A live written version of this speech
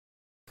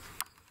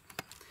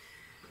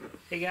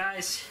Hey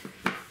guys,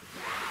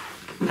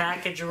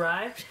 package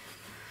arrived.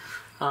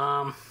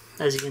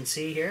 As you can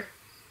see here,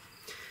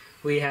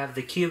 we have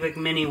the Cubic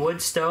mini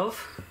wood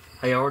stove.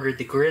 I ordered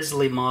the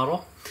Grizzly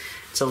model.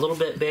 It's a little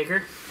bit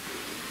bigger,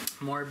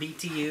 more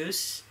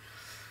BTUs,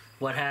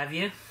 what have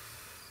you.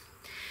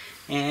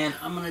 And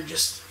I'm gonna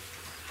just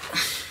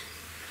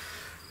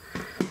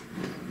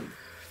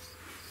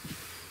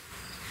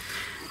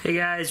hey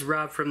guys,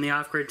 Rob from the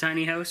Off-Grid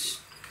Tiny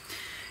House.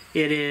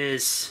 It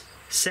is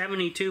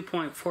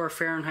 72.4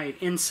 Fahrenheit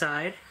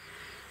inside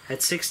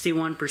at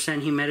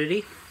 61%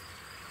 humidity,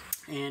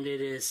 and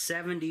it is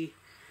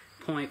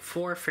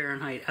 70.4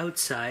 Fahrenheit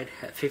outside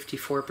at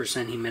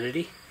 54%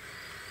 humidity.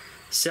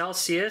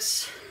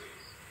 Celsius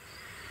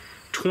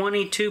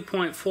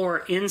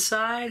 22.4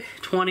 inside,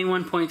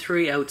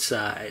 21.3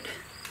 outside.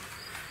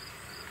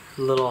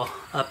 A little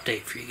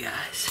update for you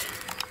guys.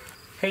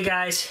 Hey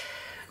guys,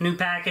 new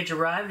package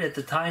arrived at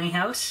the tiny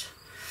house.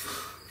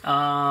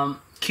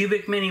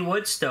 Cubic mini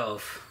wood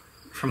stove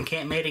from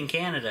made in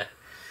Canada.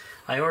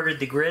 I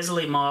ordered the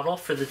Grizzly model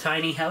for the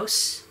tiny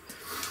house,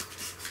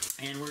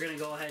 and we're gonna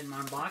go ahead and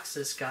unbox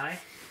this guy.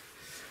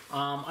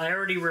 I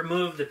already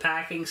removed the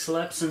packing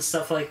slips and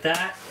stuff like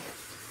that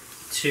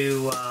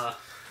to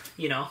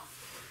you know,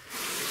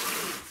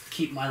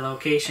 keep my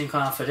location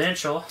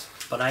confidential,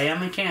 but I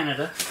am in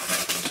Canada,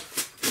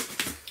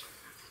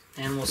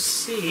 and we'll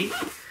see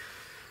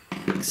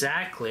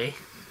exactly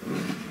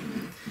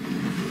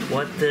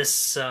what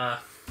this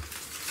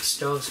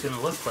stove's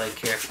gonna look like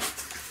here.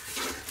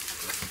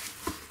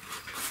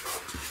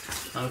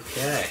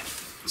 Okay,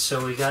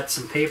 so we got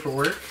some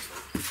paperwork.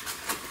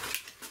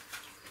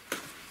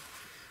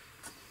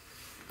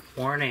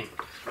 Warning: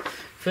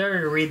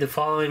 failure to read the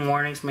following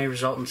warnings may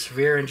result in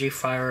severe injury,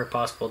 fire, or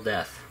possible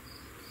death.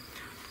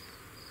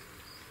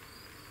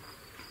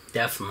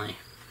 Definitely.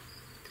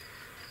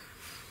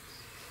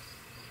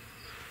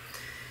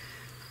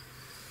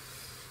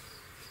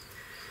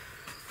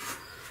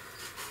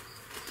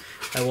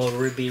 I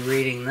will be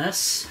reading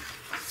this,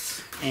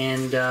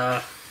 and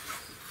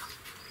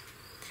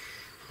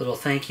little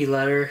thank you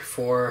letter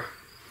for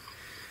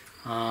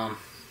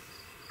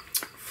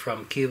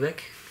from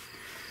Cubic.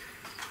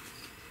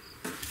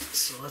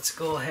 So let's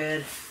go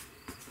ahead,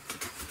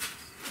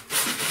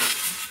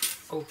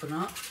 open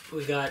up.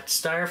 We got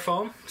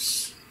styrofoam,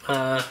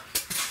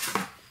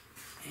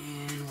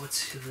 and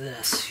what's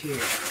this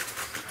here?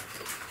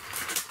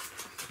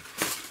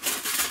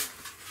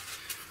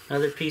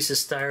 Another piece of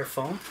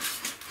styrofoam.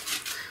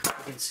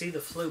 You can see the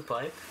flue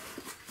pipe.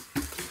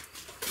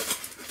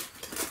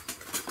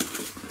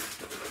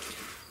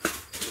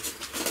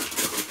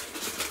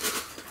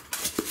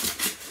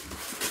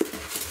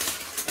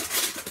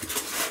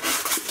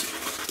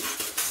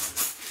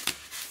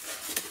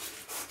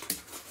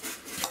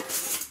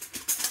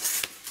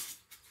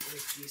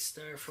 Take these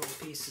styrofoam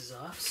pieces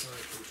off so I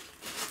can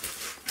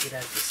get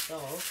at the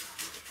stove.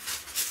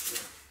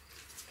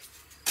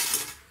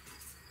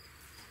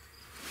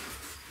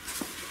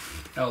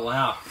 Oh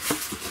wow.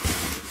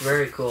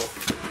 Very cool.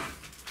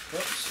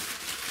 Whoops.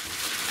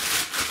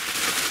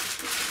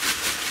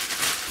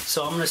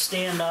 So I'm going to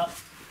stand up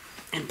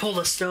and pull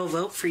the stove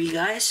out for you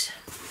guys.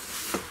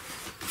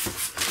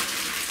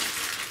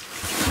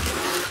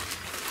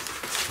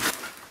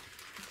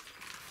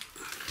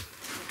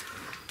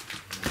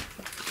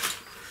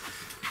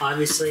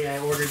 Obviously I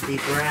ordered the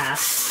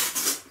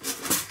brass,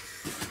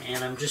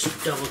 and I'm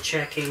just double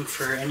checking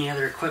for any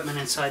other equipment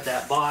inside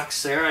that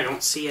box there. I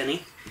don't see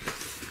any.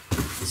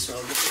 So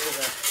I'll get rid of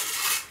the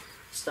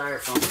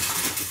styrofoam.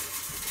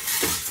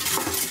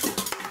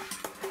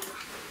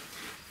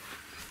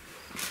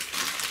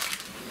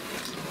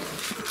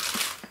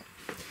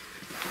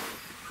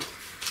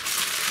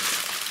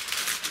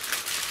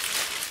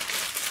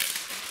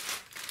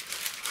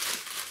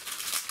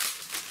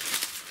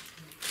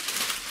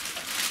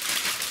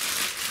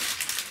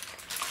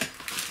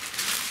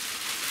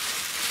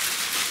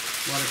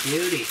 What a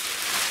beauty.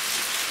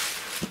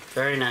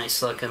 Very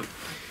nice looking.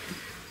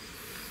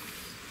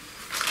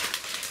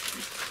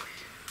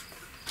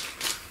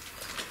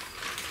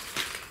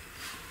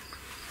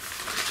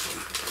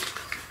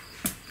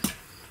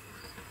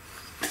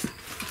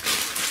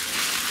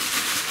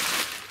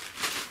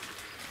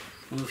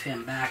 Move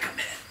him back a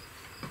bit.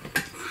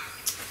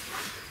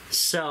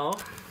 So,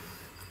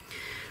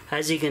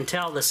 as you can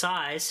tell the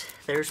size,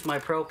 there's my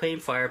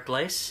propane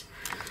fireplace,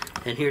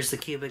 and here's the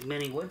Cubic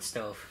mini wood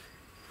stove.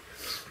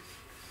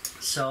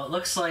 So it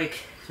looks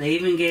like they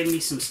even gave me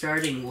some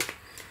starting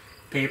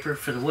paper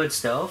for the wood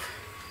stove,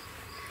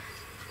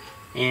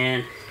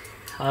 and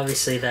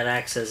obviously that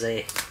acts as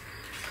a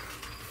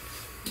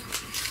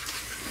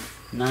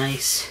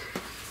nice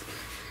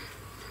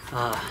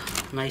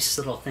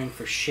little thing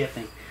for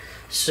shipping.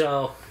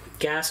 So,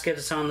 gasket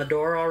is on the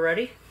door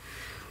already.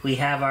 We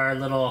have our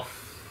little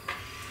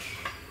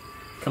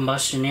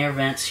combustion air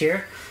vents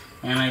here,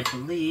 and I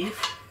believe,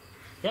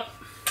 yep,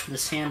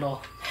 this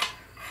handle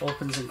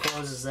opens and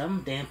closes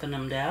them, dampen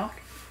them down.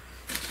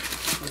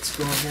 Let's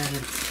go ahead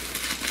and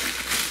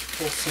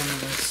pull some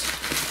of this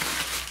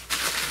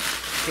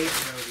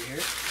paper over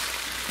here.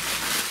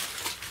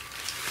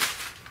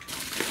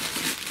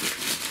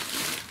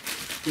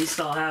 At least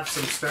I'll have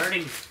some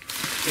starting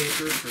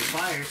paper for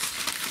fires.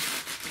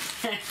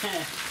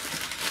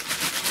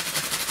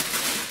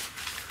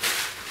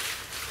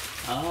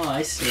 Oh,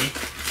 I see.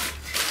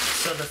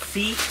 So the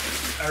feet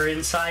are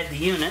inside the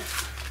unit.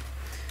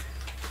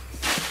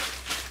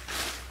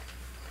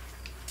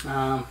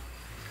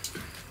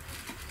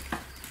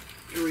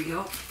 Here we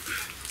go.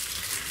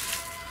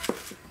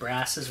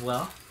 Brass as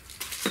well.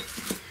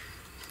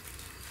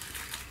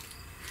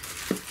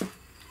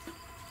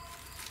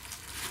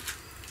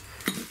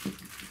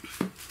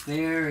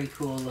 Very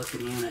cool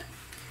looking unit.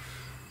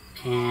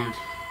 And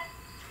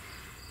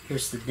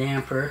here's the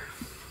damper.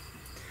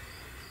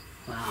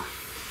 Wow.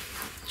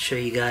 Show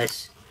you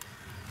guys.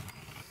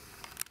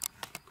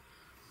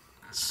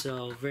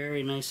 So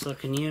very nice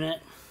looking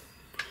unit.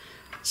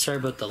 Sorry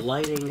about the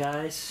lighting,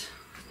 guys.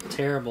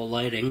 Terrible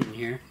lighting in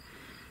here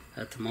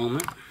at the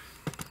moment.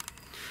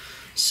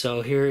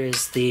 So here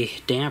is the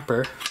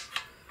damper.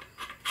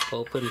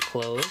 Open,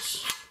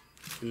 close.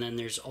 And then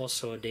there's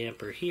also a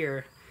damper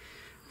here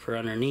for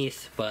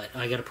underneath, but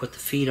I gotta put the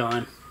feet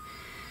on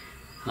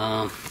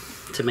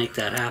to make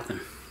that happen.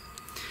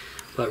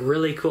 But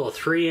really cool,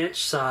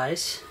 3-inch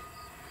size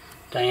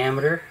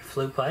diameter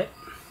flue pipe.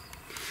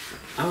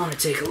 I want to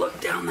take a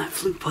look down that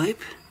flue pipe.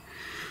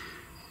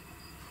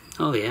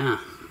 Oh yeah,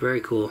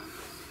 very cool.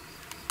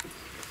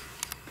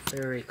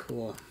 Very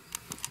cool.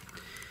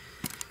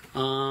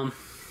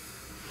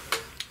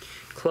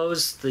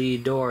 Close the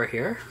door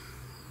here.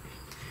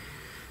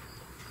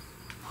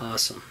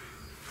 Awesome.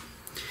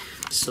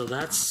 So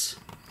that's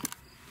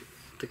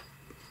the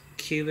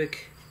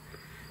Cubic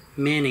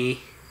Mini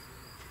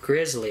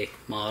Grizzly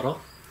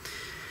model.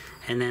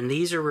 And then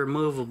these are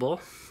removable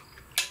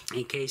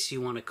in case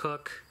you want to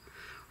cook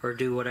or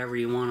do whatever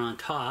you want on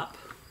top.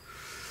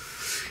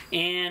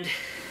 And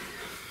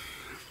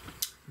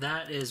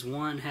that is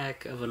one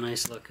heck of a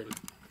nice looking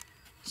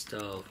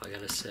stove, I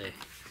gotta say.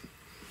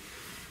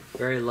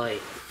 Very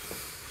light.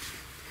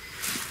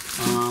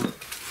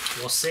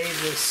 We'll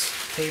save this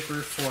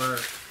paper for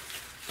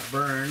a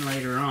burn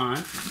later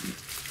on.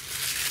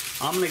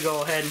 I'm gonna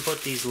go ahead and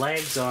put these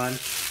legs on,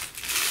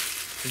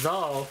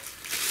 though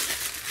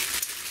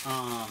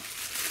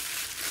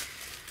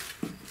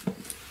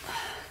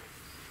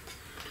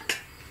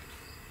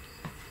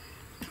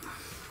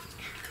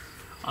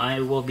I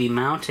will be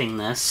mounting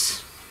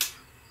this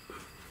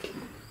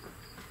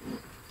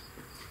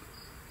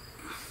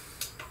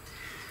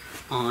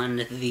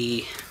on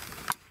the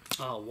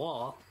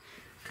wall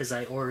because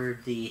I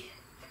ordered the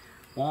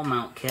wall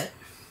mount kit.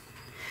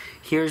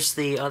 Here's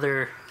the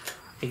other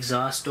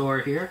exhaust door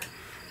here.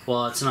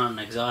 Well, it's not an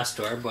exhaust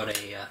door, but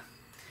a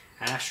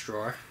ash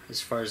drawer,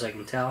 as far as I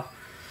can tell,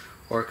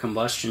 or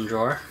combustion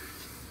drawer,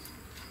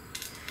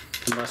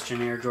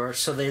 combustion air drawer.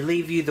 So they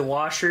leave you the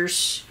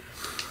washers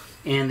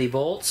and the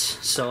bolts.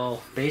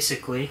 So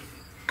basically,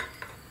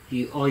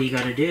 all you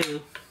got to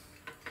do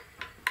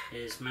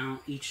is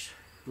mount each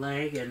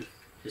leg and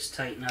just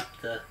tighten up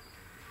the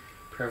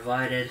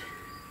provided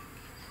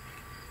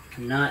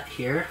nut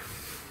here.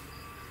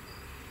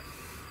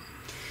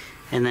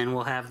 And then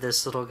we'll have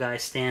this little guy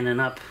standing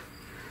up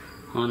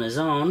on his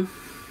own.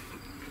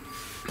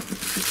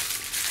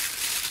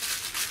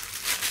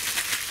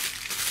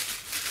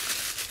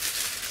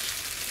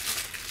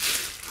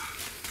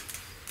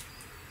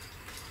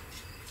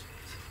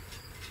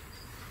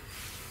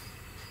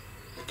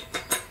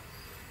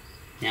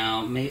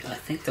 Now, I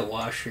think the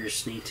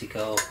washers need to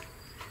go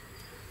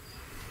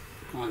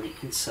on the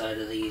inside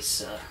of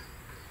these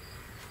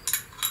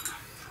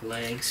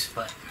legs,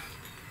 but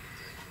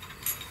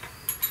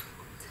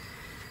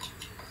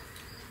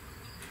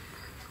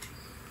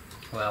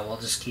well, we'll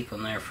just keep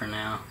them there for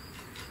now.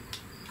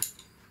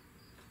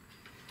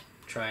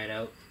 Try it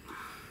out.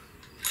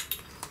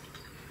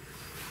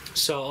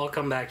 So I'll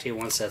come back to you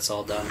once that's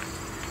all done.